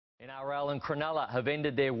NRL and Cronulla have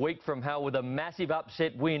ended their week from hell with a massive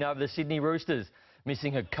upset win over the Sydney Roosters.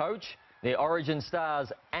 Missing a coach, their origin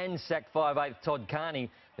stars and sacked 5/8 Todd Carney,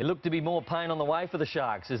 there looked to be more pain on the way for the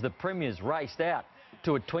Sharks as the Premiers raced out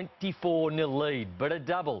to a 24-0 lead. But a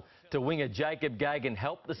double to winger Jacob Gagan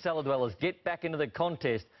helped the cellar dwellers get back into the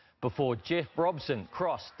contest before Jeff Robson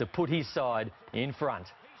crossed to put his side in front.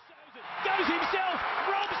 Goes himself,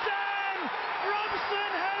 Robson!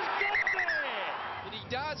 Robson has got there! And he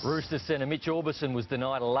does. Roosters centre Mitch Orbison was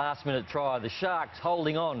denied a last-minute try. The Sharks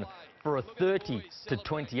holding on for a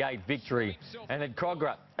 30-28 victory. And at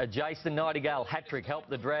Cogra, a Jason Nightingale hat-trick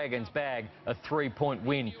helped the Dragons bag a 3-point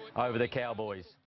win over the Cowboys.